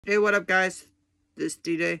Hey, what up, guys? This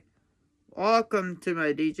DJ. Welcome to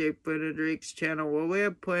my DJ Benedict's channel. What we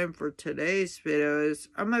have planned for today's video is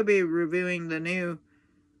I'm going to be reviewing the new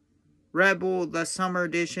Red Bull, the Summer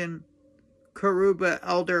Edition Cruaba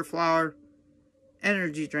elderflower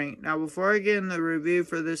energy drink. Now, before I get in the review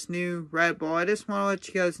for this new Red Bull, I just want to let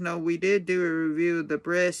you guys know we did do a review of the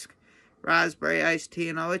Brisk Raspberry Iced Tea,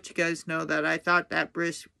 and I'll let you guys know that I thought that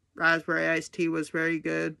Brisk Raspberry Iced Tea was very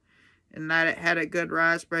good, and that it had a good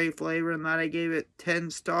raspberry flavor, and that I gave it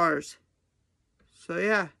 10 stars. So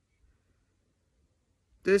yeah,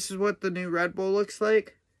 this is what the new Red Bull looks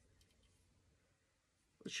like.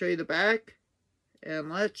 I'll show you the back, and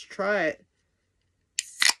let's try it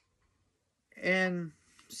and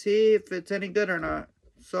see if it's any good or not.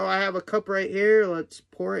 So I have a cup right here. Let's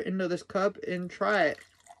pour it into this cup and try it.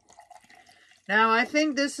 Now, I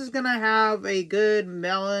think this is going to have a good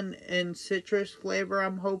melon and citrus flavor,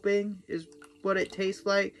 I'm hoping, is what it tastes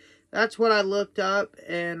like. That's what I looked up,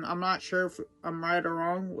 and I'm not sure if I'm right or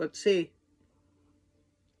wrong. Let's see.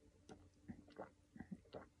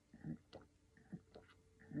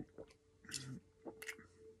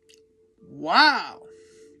 Wow.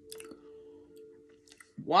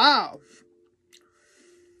 Wow.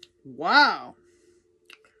 Wow.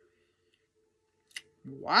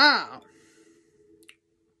 Wow.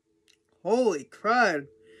 Holy crud.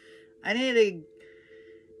 I need to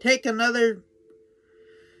take another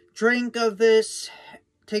drink of this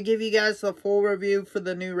to give you guys the full review for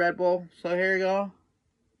the new Red Bull. So here we go.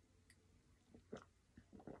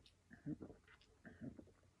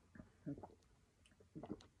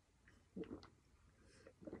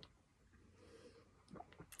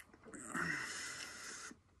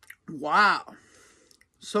 Wow.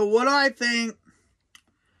 So what do I think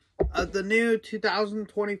of the new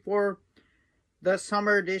 2024 the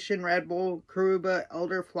Summer Edition Red Bull Cruaba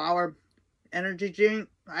elderflower energy drink?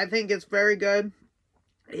 I think it's very good.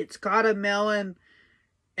 It's got a melon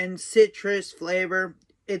and citrus flavor.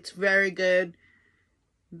 It's very good.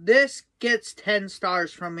 This gets 10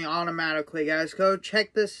 stars from me automatically, guys. Go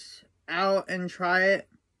check this out and try it.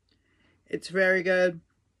 It's very good.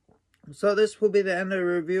 So this will be the end of the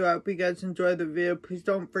review. I hope you guys enjoyed the video. Please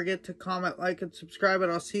don't forget to comment, like, and subscribe.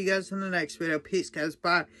 And I'll see you guys in the next video. Peace, guys.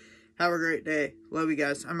 Bye. Have a great day. Love you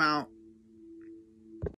guys. I'm out.